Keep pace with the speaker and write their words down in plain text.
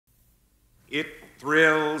It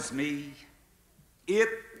thrills me. It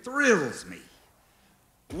thrills me.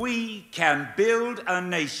 We can build a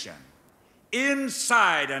nation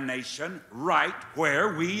inside a nation right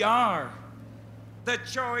where we are. The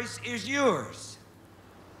choice is yours.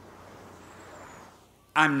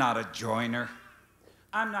 I'm not a joiner.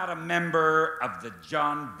 I'm not a member of the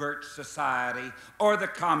John Birch Society or the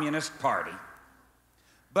Communist Party.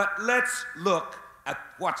 But let's look at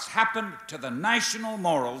what's happened to the national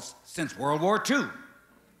morals since World War II.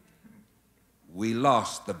 We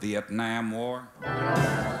lost the Vietnam War.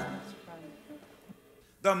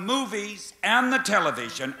 The movies and the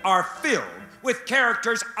television are filled with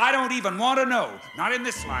characters I don't even want to know, not in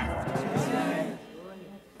this life.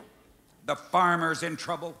 The farmer's in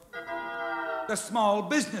trouble. The small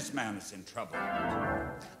businessman is in trouble.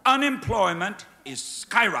 Unemployment is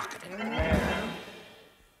skyrocketing.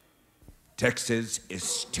 Texas is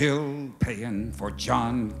still paying for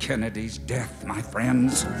John Kennedy's death, my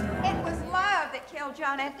friends. It was love that killed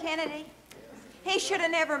John F. Kennedy. He should have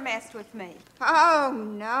never messed with me. Oh,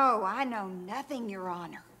 no, I know nothing, Your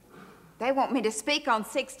Honor. They want me to speak on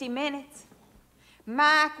 60 Minutes.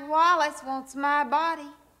 Mike Wallace wants my body.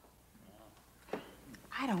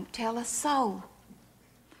 I don't tell a soul.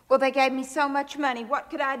 Well, they gave me so much money. What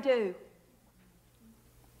could I do?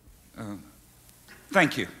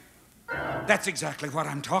 Thank you. That's exactly what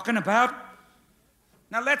I'm talking about.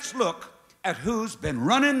 Now let's look at who's been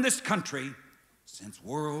running this country since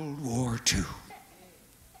World War II.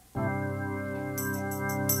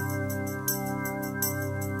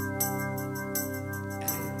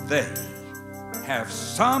 And they have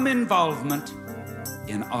some involvement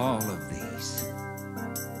in all of these.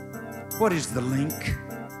 What is the link?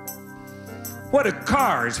 What do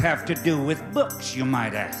cars have to do with books, you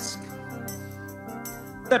might ask?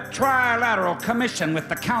 The Trilateral Commission with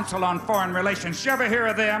the Council on Foreign Relations. You ever hear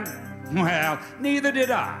of them? Well, neither did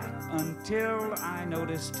I, until I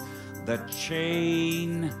noticed the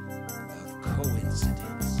chain of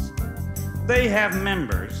coincidence. They have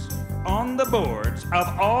members on the boards of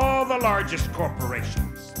all the largest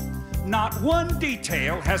corporations. Not one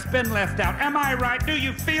detail has been left out. Am I right? Do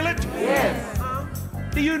you feel it? Yes.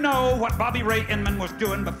 Do you know what Bobby Ray Inman was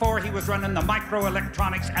doing before he was running the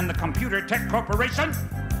Microelectronics and the Computer Tech Corporation?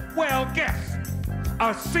 Well, guess.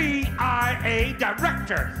 A CIA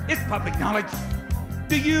director. It's public knowledge.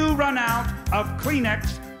 Do you run out of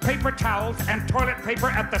Kleenex, paper towels, and toilet paper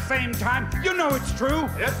at the same time? You know it's true.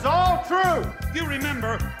 It's all true. You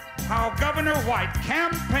remember how Governor White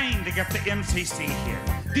campaigned to get the MCC here.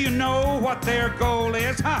 Do you know what their goal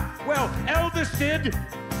is? Huh? Well, Elvis did.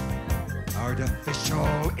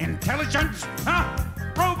 Artificial intelligence? Huh?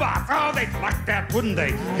 Robots. Oh, they'd like that, wouldn't they?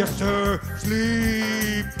 Yes, sir.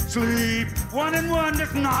 Sleep, sleep. 1 and 1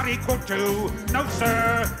 does not equal 2. No,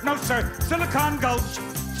 sir. No, sir. Silicon Gulch,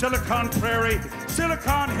 Silicon Prairie,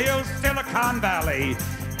 Silicon Hills, Silicon Valley.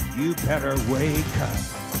 You better wake up.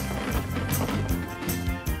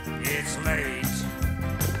 It's late.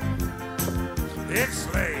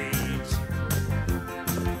 It's late.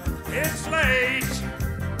 It's late.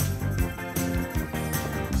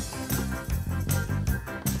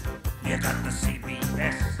 You got the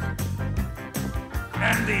CBS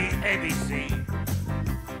and the ABC.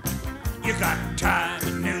 You got Time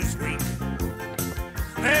and Newsweek.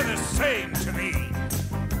 They're the same to me.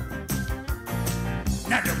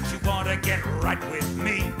 Now don't you want to get right with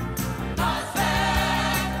me? Puzzling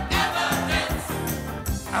evidence.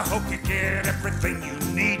 I hope you get everything you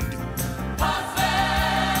need.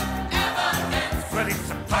 Puzzling evidence. Well, it's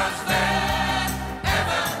a puzzling.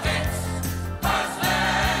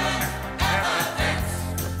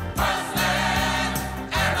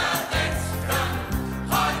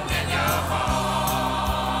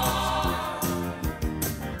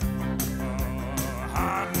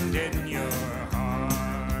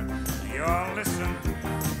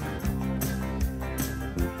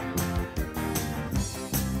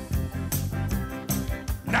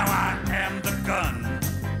 Now I am the gun,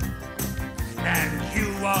 and you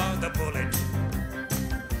are the bullet.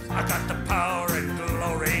 I got the power and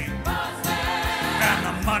glory, and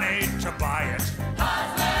the money to buy it.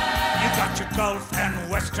 You got your Gulf and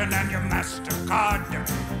Western and your MasterCard.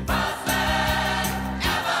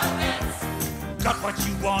 Got what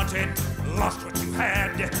you wanted, lost what you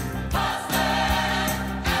had.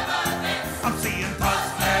 I'm seeing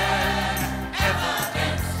puzzling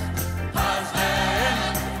evidence. Puzzling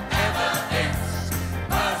evidence.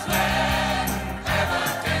 Puzzling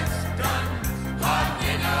evidence. Done. Hot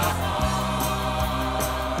in your heart.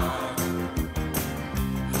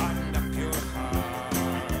 Hot up your heart.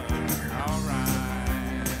 All right.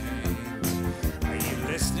 Are you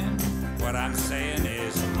listening? What What I'm saying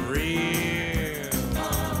is real.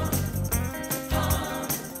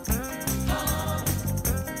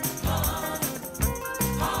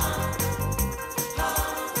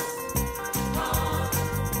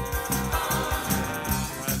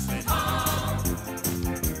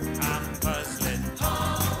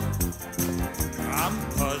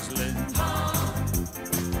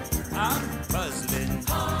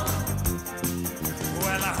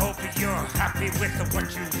 Well, I hope you're happy with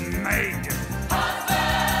what you made.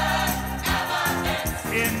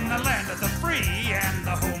 In the land of the free and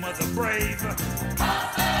the home of the brave.